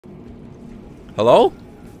Hello?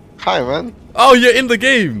 Hi, man. Oh, you're in the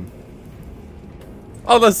game.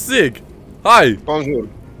 Oh, that's sick. Hi. Bonjour.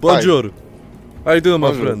 Bonjour. Hi. How you doing,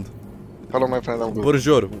 my Bonjour. friend? Hello, my friend. I'm good.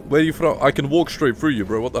 Bonjour. Where are you from? I can walk straight through you,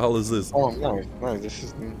 bro. What the hell is this? Oh, nice. Nice. This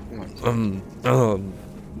is nice.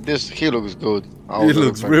 This, he looks good. He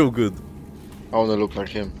looks real good. I wanna look like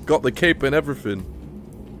him. Got the cape and everything.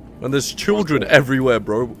 And there's children everywhere,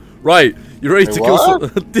 bro. Right, you ready to kill some?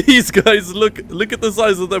 These guys, look at the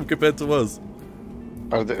size of them compared to us.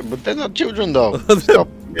 Are they, but they're not children, though. Stop.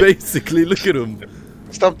 Basically, look at them.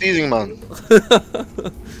 Stop teasing, man.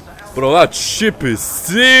 Bro, that ship is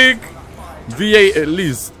sick. V8 at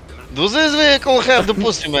least. Does this vehicle have the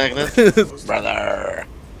pussy magnet? Brother.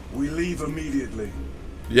 We leave immediately.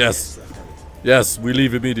 Yes. Yes, we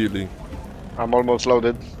leave immediately. I'm almost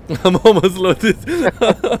loaded. I'm almost loaded.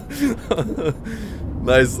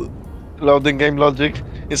 Nice. Loading game logic.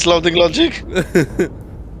 It's loading logic.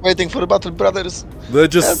 Waiting for the battle, brothers. They're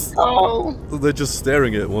just Oh. they're just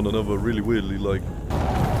staring at one another really weirdly, like.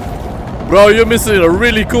 Bro, you're missing a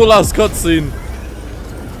really cool ass cutscene.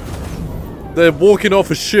 They're walking off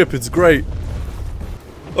a ship. It's great.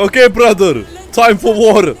 Okay, brother. Time for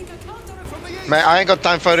war. Man, I ain't got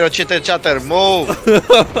time for your chitter chatter. Move.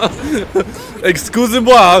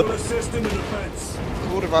 Excusez-moi.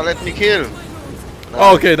 Kurwa, let me kill.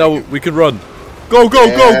 Oh, okay, now we can run. Go, go,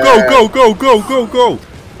 go, go, go, go, go, go, go.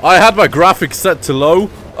 I had my graphics set to low.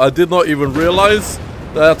 I did not even realize.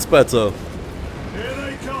 That's better.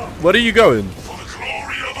 Where are you going?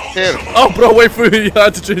 Here. Oh, bro, wait for me. I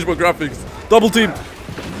had to change my graphics. Double team.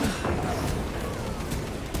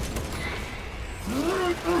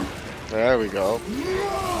 There we go.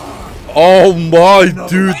 Oh my,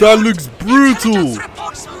 dude, that looks brutal.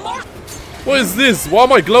 What is this? Why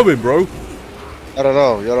am I glowing, bro? I don't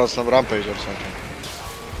know. You're on some rampage or something.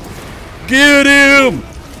 Get him!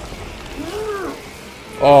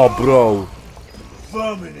 Oh, bro.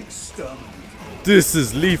 This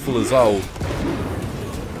is lethal as hell.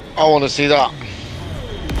 I want to see that.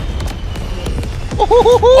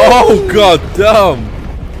 Oh, god damn.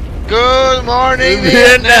 Good morning,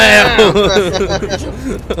 Vietnam!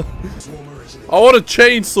 Vietnam. I want a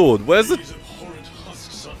chainsword. Where's it?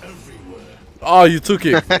 Oh, you took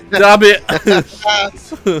it. Damn it.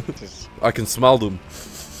 I can smell them.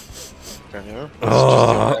 Can you?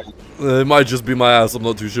 It might just be my ass. I'm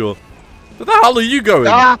not too sure. Where the hell are you going?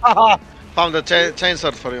 Found a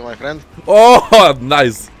chainsaw for you, my friend. Oh,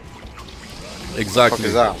 nice. Exactly. What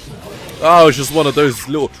is that? Oh, it's just one of those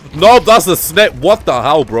little... No, that's a snake. What the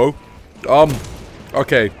hell, bro?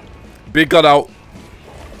 Okay. Big gun out.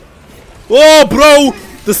 Oh, bro!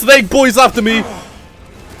 The snake boy's after me.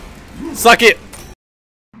 Suck it.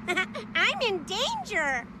 I'm in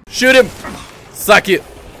danger. Shoot him. Suck it.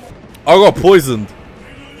 I got poisoned.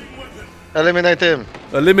 Eliminate him.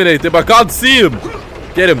 Eliminate him. I can't see him.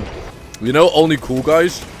 Get him. You know, only cool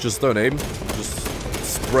guys just don't aim. Just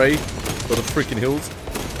spray for the freaking hills.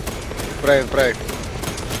 Pray and pray.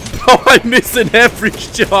 Bro, I'm missing every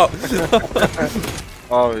shot.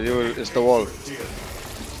 Oh, it's the wall.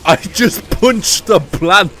 I just punched the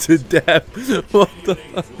plant to death. What the?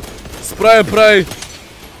 Spray and pray.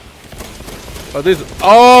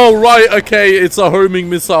 Oh, right. Okay, it's a homing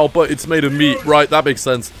missile, but it's made of meat. Right, that makes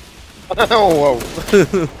sense. Oh,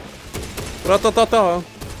 whoa. Ra-ta-ta-ta.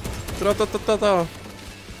 Ra-ta-ta-ta-ta.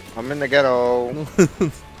 I'm in the ghetto.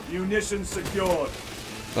 Munitions secured.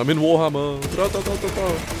 I'm in Warhammer.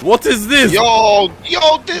 Ra-ta-ta-ta-ta. What is this? Yo,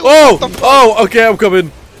 dude. Oh, okay, I'm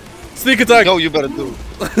coming. Sneak attack. No, you better do.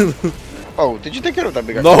 Oh, did you take care of that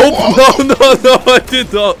big guy? Nope. No, I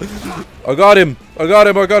did not. I got him. I got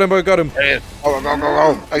him. Hey,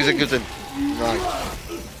 go. Execute him. Nice.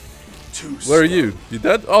 Where are you? You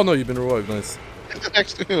dead? Oh no, you've been revived. Nice.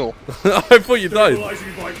 Next to you. I thought you died.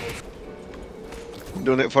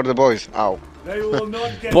 Doing it for the boys. Ow. They will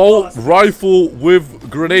not get Bolt rifle with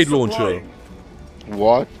grenade launcher.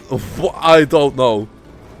 What? I don't know.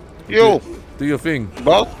 You. Do your thing.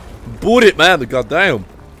 What? Boot it, man. Goddamn.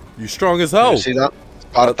 You strong as hell. You see that?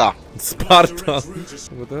 Sparta. Sparta.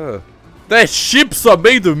 Over there. Their ships are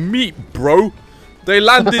made of meat, bro. They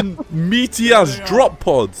land in meaty ass drop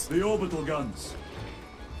pods. The orbital guns.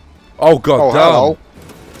 Oh god Oh, damn. hello.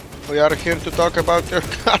 We are here to talk about your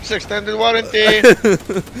car's extended warranty.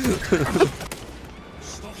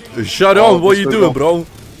 Shut on, what are you doing, bro?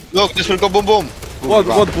 Look, this will go boom boom.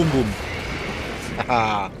 What boom boom?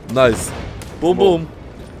 Ah. Nice. Boom boom.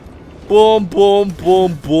 Boom boom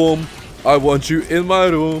boom boom. I want you in my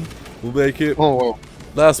room. We'll make it Oh,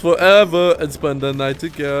 last forever and spend the night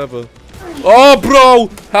together. Oh, bro!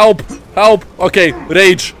 Help! Help! Okay,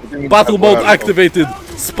 rage. Battle mode activated.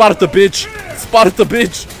 Sparta, bitch. Sparta,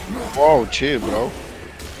 bitch. Whoa, chill, bro.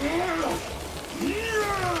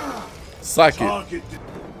 Sack it. Target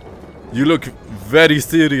You look very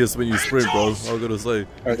serious when you sprint, bro. I'm gonna say.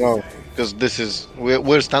 I know, because this is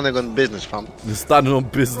we're standing on business, fam. You're standing on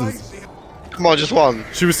business. Come on, just one.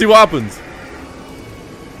 Should we see what happens?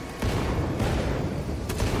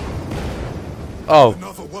 Oh,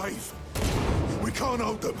 another wave. We can't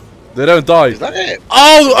hold them. they don't die. Is that it?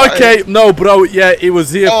 Oh, okay. No, bro. Yeah, it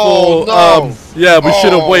was here Oh, for. no. Yeah, we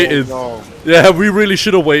should have Oh, waited. no. Yeah, we really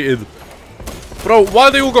should have waited. Bro, why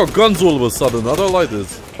they all got guns all of a sudden? I don't like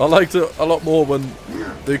this. I liked it a lot more when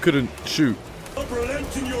they couldn't shoot. Stop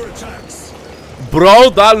relenting your attacks. Bro,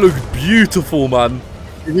 that looked beautiful, man.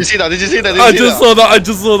 Did you see that? Did you see that? Did I you see just saw that. I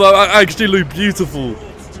just saw that. That actually looked beautiful.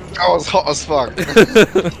 That was hot as fuck.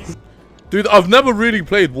 Dude, I've never really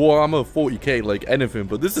played Warhammer 40k like anything,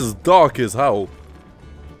 but this is dark as hell.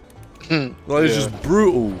 Like, it's Yeah. just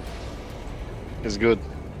brutal. It's good.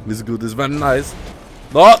 It's good. It's very nice.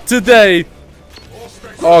 Not today.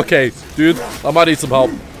 Okay, dude, I might need some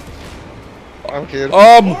help. I'm here.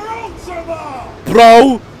 Bro,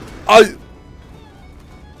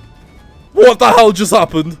 what the hell just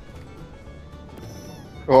happened?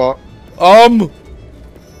 What?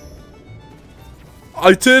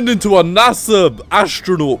 I turned into a NASA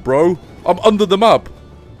astronaut, bro. I'm under the map.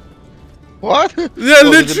 What? Yeah, Oh, did it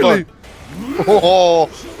literally. bug? Oh,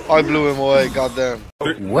 I blew him away. Goddamn.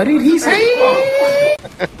 What did he say?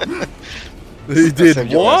 He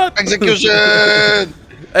did what? Execution!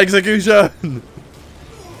 Execution.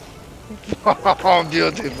 Oh,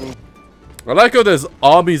 beautiful. I like how there's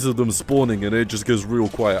armies of them spawning and it just goes real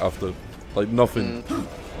quiet after. Like nothing.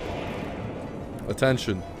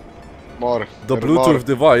 Attention. More. The More. Bluetooth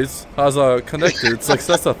device has connected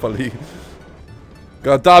successfully.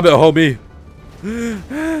 God damn it, homie.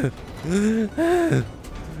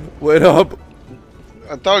 Wait up.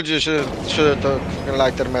 I told you should have fucking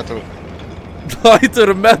lighter metal.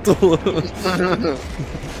 Lighter metal.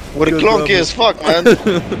 We're clunky as fuck, man.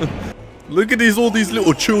 Look at all these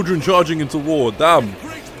little children charging into war. Damn.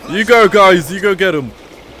 You go, guys. You go get them.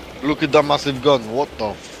 Look at that massive gun. What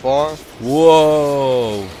the fuck?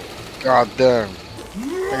 Whoa. God damn.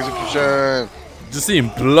 Execution. Just seeing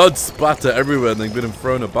blood spatter everywhere and they've been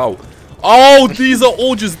thrown about. Oh, these are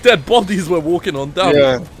all just dead bodies we're walking on down.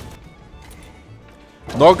 Yeah.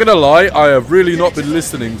 Not gonna lie, I have really not been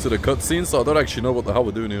listening to the cutscenes, so I don't actually know what the hell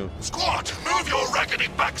we're doing here. Squad, move your raggedy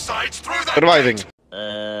backsides through that. Surviving.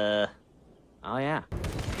 Oh yeah.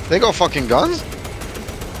 They got fucking guns?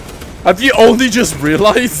 Have you only just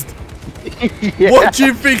realized? What do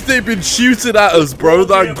you think they've been shooting at us, bro?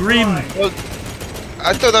 That green... Well,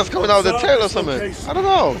 I thought that's coming out of the tail or something. I don't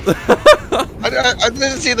know. I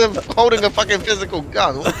didn't see them holding a fucking physical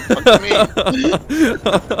gun. What the fuck do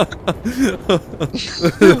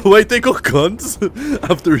you mean? Wait, they got guns?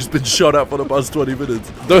 After he's been shot at for the past 20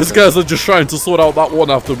 minutes. Those guys are just trying to sort out that one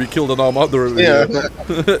after we killed an armada over Yeah.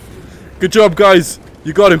 here. Good job, guys.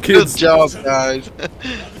 You got him, Good kids. job, guys.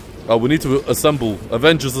 Oh, we need to assemble.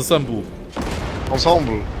 Avengers assemble.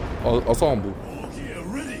 Ensemble. Ensemble. Yeah,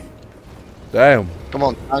 ready. Damn. Come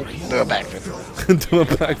on, do a backflip. Do a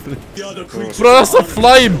backflip. The other creatures. Bro, that's a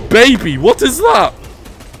flying baby. What is that?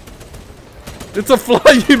 It's a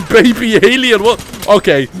flying baby alien. What?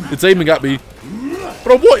 Okay, it's aiming at me.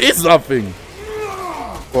 Bro, what is that thing?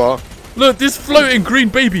 What? Look, this floating green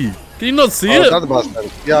baby. Can you not see Oh, it? that bastard.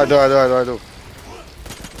 Yeah, I do.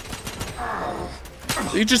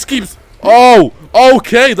 He just keeps... Oh,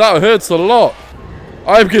 okay, that hurts a lot.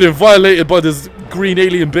 I'm getting violated by this green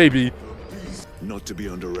alien baby. Not to be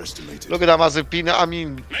underestimated. Look at that massive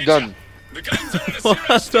gun. The guns are in a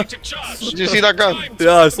serious state of charge. Did you see that gun?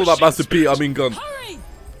 Yeah, I saw that massive gun.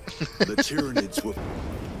 The Tyranids will.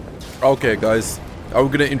 Okay, guys. I'm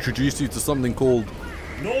going to introduce you to something called...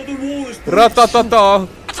 Northern Wall is. Ratatata.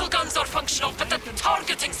 Battle guns are functional, but the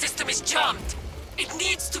targeting system is jammed. It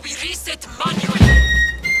needs to be reset manually.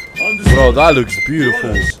 Bro, that looks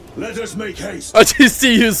beautiful. Let us make haste. I just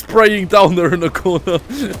see you spraying down there in the corner.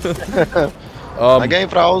 Again,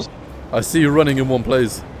 Fraus. I see you running in one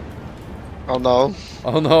place. Oh no.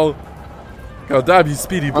 Oh no. God damn, you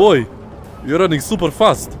speedy boy. You're running super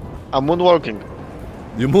fast. I'm moonwalking.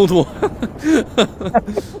 You moonwalk.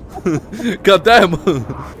 God damn.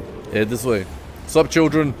 Yeah, this way. Sup,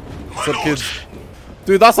 children. Sup, kids.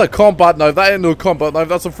 Dude, that's a combat knife. That ain't no combat knife.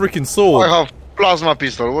 That's a freaking sword. I have plasma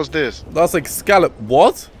pistol. What's this? That's like scallop.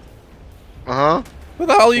 What? Uh-huh. Where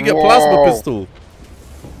the hell you get Whoa. plasma pistol?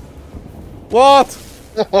 What?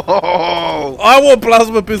 Whoa. I want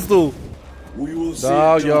plasma pistol. We will see.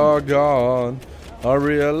 Now it done. you're gone. I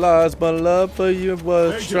realized my love for you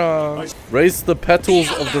was strong. Raise the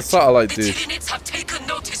petals of the satellite dish. Tyranids have taken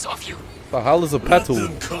notice of you. The hell is a petal?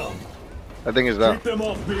 Let them come. I think it's that. Keep them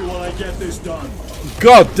off me while I get this done.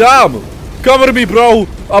 God damn! Cover me, bro!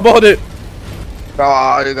 I'm on it!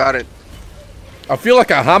 Oh, you got it. I feel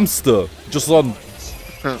like a hamster, just on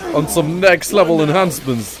some next level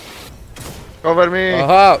enhancements. Cover me.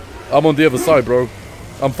 Aha! I'm on the other side, bro.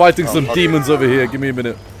 I'm fighting some demons over here. Give me a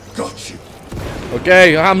minute. Got you.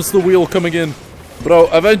 Okay, hamster wheel coming in. Bro,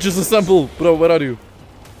 Avengers Assemble. Bro, where are you?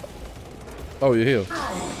 Oh, you're here.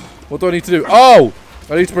 What do I need to do? Oh!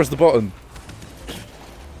 I need to press the button.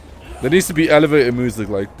 There needs to be elevator music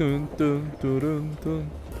like dun dun dun dun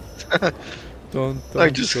dun. Dun, dun,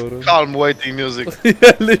 Like just dun, dun. calm waiting music.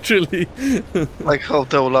 Yeah, literally. Like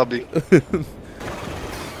hotel lobby.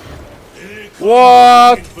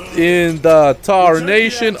 What in the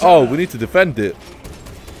tarnation? Oh, we need to defend it.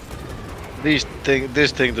 This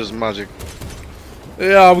thing does magic.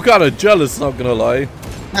 Yeah, I'm kind of jealous, not gonna lie.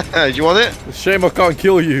 You want it? Shame I can't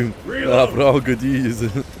kill you. Ah, bro, how good you use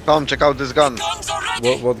it. Come check out this gun. Guns are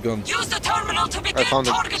ready. What gun? Use the terminal to begin I found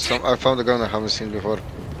targeting. I found a gun I haven't seen before.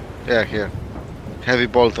 Yeah, here. Heavy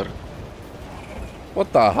bolter.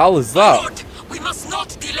 What the hell is that? Lord, we must not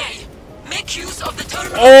delay. Make use of the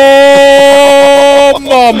terminal. Oh,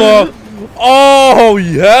 mama! Oh,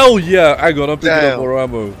 hell yeah! Hang on, I'm picking up Damn. more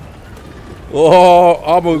ammo. Oh,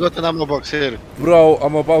 We ammo. got an ammo box here. Bro,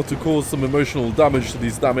 I'm about to cause some emotional damage to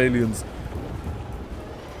these damn aliens.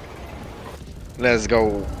 Let's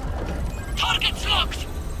go. Targets locked.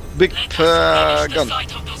 Big Let us vanish the gun.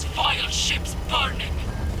 sight of those vile ships burning.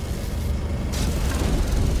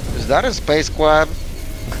 Is that a space squad?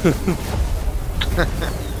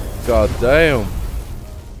 God damn.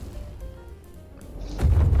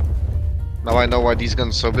 Now I know why these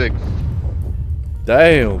guns are so big.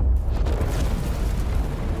 Damn.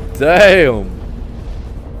 Damn.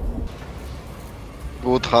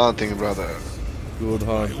 Good hunting, brother. Good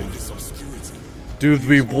hunting. Dude,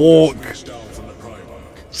 we walk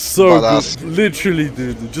so Badass. good. Literally,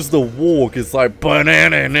 dude. Just the walk is like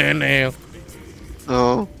banana.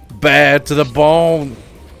 Oh. Bad to the bone.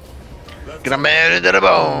 Get a man into the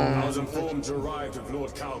bone. I was informed you arrived of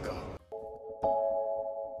Lord Calgar.